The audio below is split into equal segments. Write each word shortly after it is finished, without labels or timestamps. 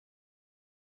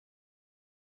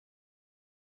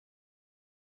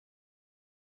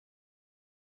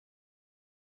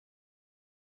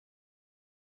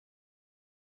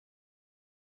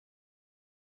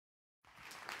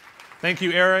Thank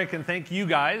you, Eric, and thank you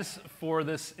guys for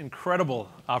this incredible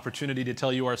opportunity to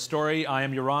tell you our story. I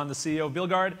am Yaron, the CEO of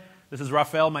BillGuard. This is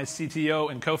Rafael, my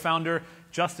CTO and co-founder.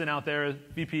 Justin out there,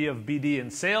 VP of BD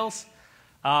and Sales.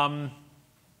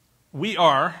 We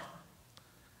are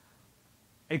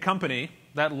a company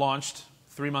that launched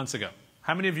 3 months ago.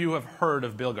 How many of you have heard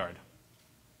of BillGuard?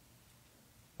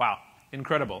 Wow,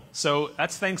 incredible. So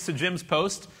that's thanks to Jim's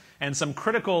post and some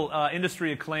critical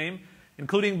industry acclaim,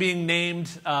 including being named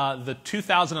the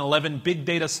 2011 Big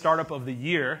Data Startup of the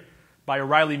Year by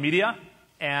O'Reilly Media,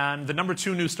 and the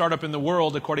 #2 new startup in the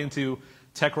world, according to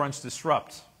TechCrunch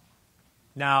Disrupt.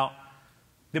 Now,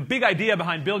 the big idea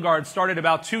behind BillGuard started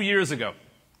about 2 years ago,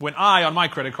 when I, on my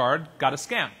credit card, got a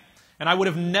scam. And I would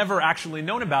have never actually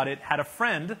known about it had a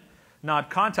friend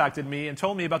not contacted me and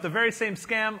told me about the very same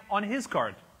scam on his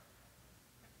card.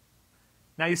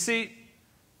 Now, you see,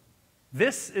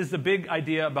 this is the big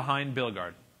idea behind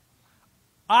BillGuard.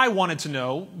 I wanted to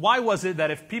know, why was it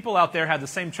that if people out there had the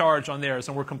same charge on theirs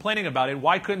and were complaining about it,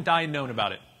 why couldn't I have known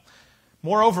about it?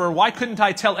 Moreover, why couldn't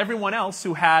I tell everyone else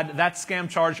who had that scam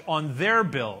charge on their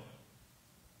bill?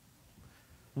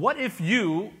 What if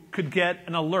you could get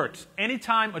an alert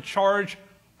anytime a charge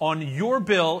on your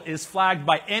bill is flagged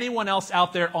by anyone else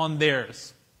out there on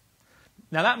theirs?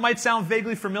 Now that might sound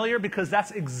vaguely familiar because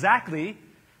that's exactly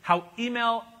how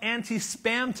email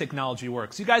anti-spam technology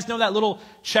works. You guys know that little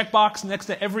checkbox next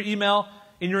to every email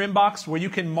in your inbox where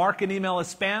you can mark an email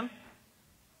as spam?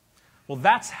 Well,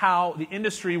 that's how the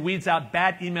industry weeds out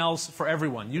bad emails for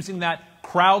everyone, using that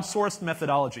crowdsourced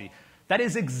methodology. That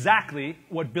is exactly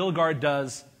what BillGuard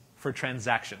does for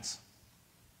transactions.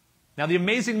 Now, the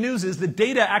amazing news is the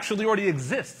data actually already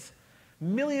exists.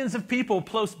 Millions of people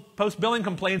post billing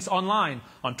complaints online,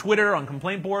 on Twitter, on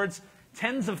complaint boards.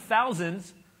 Tens of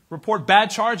thousands report bad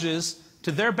charges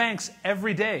to their banks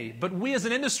every day. But we as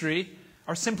an industry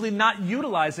are simply not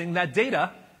utilizing that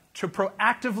data to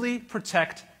proactively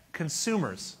protect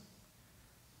consumers.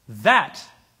 That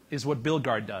is what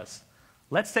BillGuard does.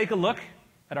 Let's take a look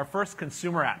at our first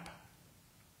consumer app.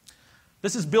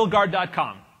 This is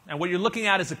BillGuard.com, and what you're looking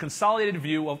at is a consolidated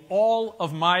view of all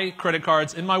of my credit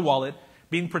cards in my wallet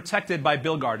being protected by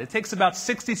BillGuard. It takes about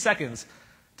 60 seconds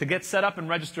to get set up and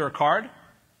register a card.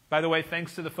 By the way,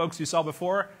 thanks to the folks you saw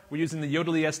before, we're using the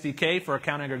Yodlee SDK for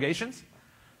account aggregations.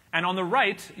 And on the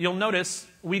right, you'll notice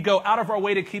we go out of our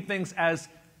way to keep things as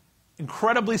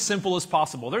incredibly simple as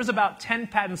possible. There's about 10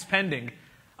 patents pending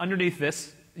underneath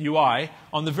this UI.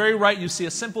 On the very right, you see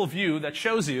a simple view that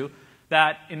shows you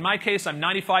that, in my case, I'm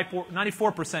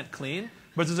 94% clean,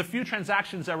 but there's a few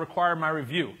transactions that require my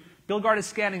review. BillGuard is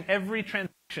scanning every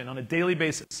transaction on a daily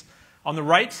basis. On the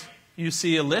right, you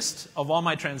see a list of all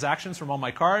my transactions from all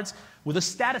my cards with a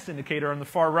status indicator on the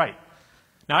far right.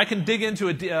 Now, I can dig into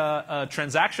a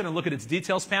transaction and look at its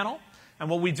details panel. And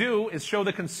what we do is show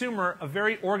the consumer a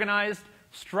very organized,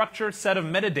 structured set of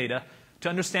metadata to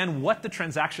understand what the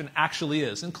transaction actually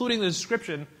is, including the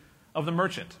description of the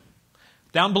merchant.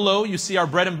 Down below, you see our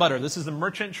bread and butter. This is the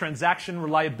Merchant Transaction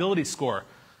Reliability Score.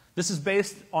 This is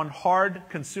based on hard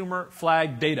consumer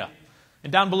flag data.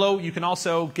 And down below, you can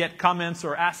also get comments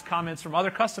or ask comments from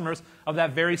other customers of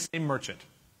that very same merchant.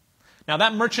 Now,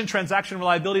 that Merchant Transaction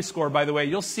Reliability Score, by the way,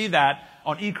 you'll see that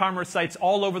on e-commerce sites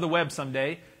all over the web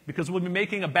someday, because we'll be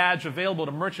making a badge available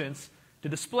to merchants to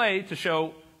display to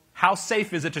show how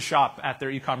safe is it to shop at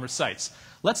their e-commerce sites.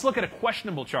 Let's look at a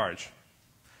questionable charge.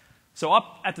 So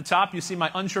up at the top, you see my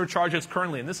unsure charges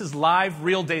currently, and this is live,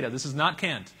 real data. This is not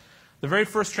canned. The very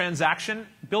first transaction,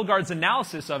 BillGuard's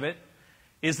analysis of it,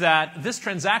 is that this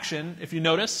transaction, if you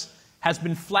notice, has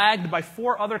been flagged by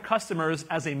 4 other customers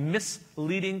as a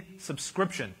misleading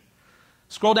subscription.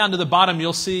 Scroll down to the bottom,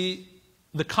 you'll see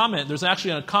the comment. There's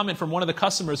actually a comment from one of the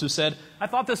customers who said, "I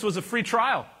thought this was a free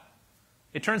trial."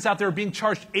 It turns out they were being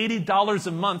charged $80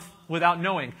 a month without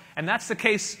knowing. And that's the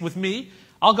case with me.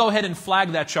 I'll go ahead and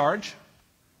flag that charge.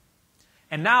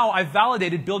 And now I've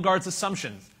validated BillGuard's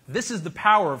assumptions. This is the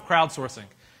power of crowdsourcing.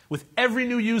 With every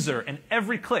new user and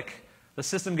every click, the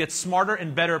system gets smarter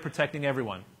and better at protecting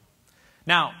everyone.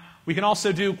 Now, we can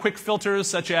also do quick filters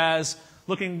such as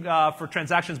looking for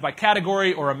transactions by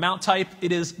category or amount type.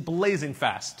 It is blazing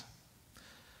fast.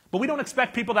 But we don't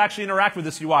expect people to actually interact with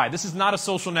this UI. This is not a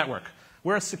social network.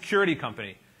 We're a security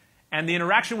company. And the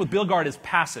interaction with BillGuard is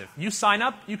passive. You sign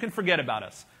up, you can forget about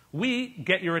us. We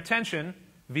get your attention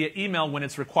via email when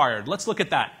it's required. Let's look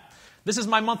at that. This is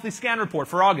my monthly scan report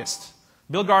for August.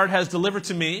 BillGuard has delivered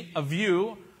to me a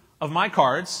view of my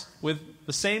cards with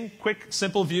the same quick,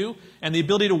 simple view and the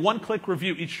ability to one-click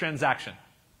review each transaction.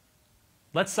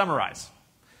 Let's summarize.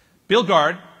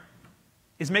 BillGuard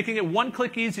is making it one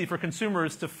click easy for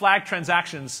consumers to flag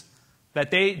transactions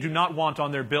that they do not want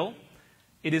on their bill.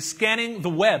 It is scanning the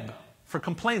web for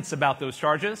complaints about those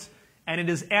charges, and it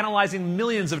is analyzing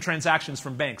millions of transactions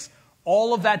from banks.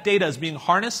 All of that data is being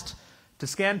harnessed to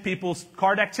scan people's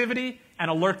card activity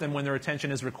and alert them when their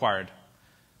attention is required.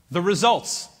 The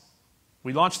results,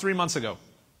 we launched 3 months ago,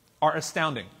 are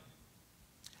astounding.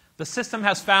 The system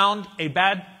has found a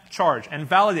bad charge and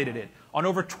validated it on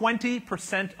over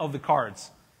 20% of the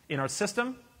cards in our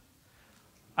system,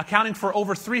 accounting for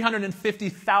over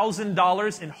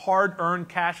 $350,000 in hard-earned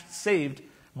cash saved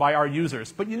by our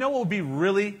users. But you know what would be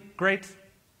really great?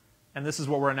 And this is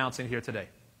what we're announcing here today.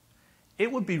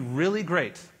 It would be really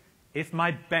great if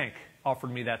my bank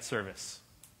offered me that service,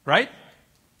 right?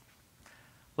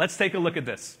 Let's take a look at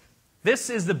this. This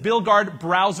is the BillGuard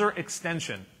browser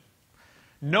extension.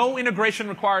 No integration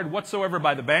required whatsoever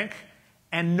by the bank,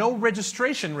 and no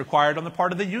registration required on the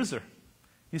part of the user.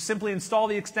 You simply install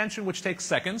the extension, which takes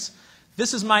seconds.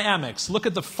 This is my Amex. Look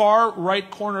at the far right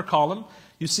corner column.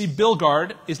 You see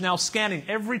BillGuard is now scanning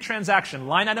every transaction,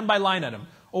 line item by line item,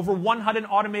 over 100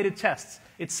 automated tests.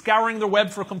 It's scouring the web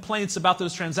for complaints about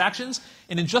those transactions,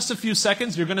 and in just a few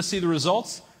seconds, you're going to see the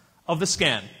results of the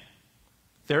scan.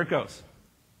 There it goes.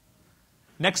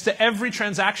 Next to every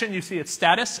transaction, you see its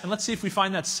status, and let's see if we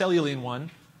find that Celluline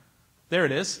one. There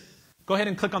it is. Go ahead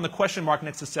and click on the question mark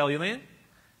next to Celluline,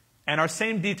 and our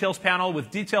same details panel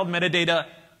with detailed metadata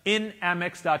in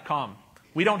Amex.com.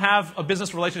 We don't have a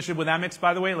business relationship with Amex,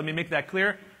 by the way. Let me make that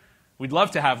clear. We'd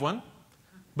love to have one.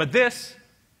 But this,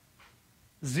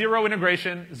 zero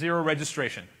integration, zero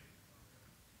registration.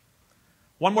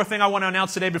 One more thing I want to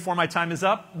announce today before my time is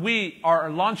up. We are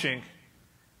launching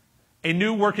a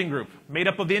new working group made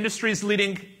up of the industry's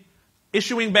leading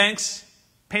issuing banks,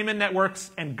 payment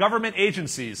networks, and government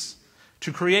agencies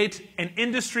to create an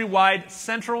industry-wide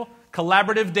central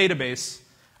collaborative database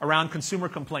around consumer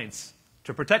complaints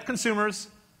to protect consumers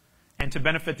and to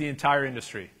benefit the entire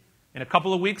industry. In a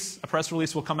couple of weeks, a press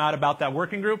release will come out about that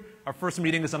working group. Our first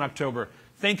meeting is in October.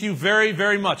 Thank you very,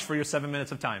 very much for your 7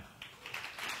 minutes of time.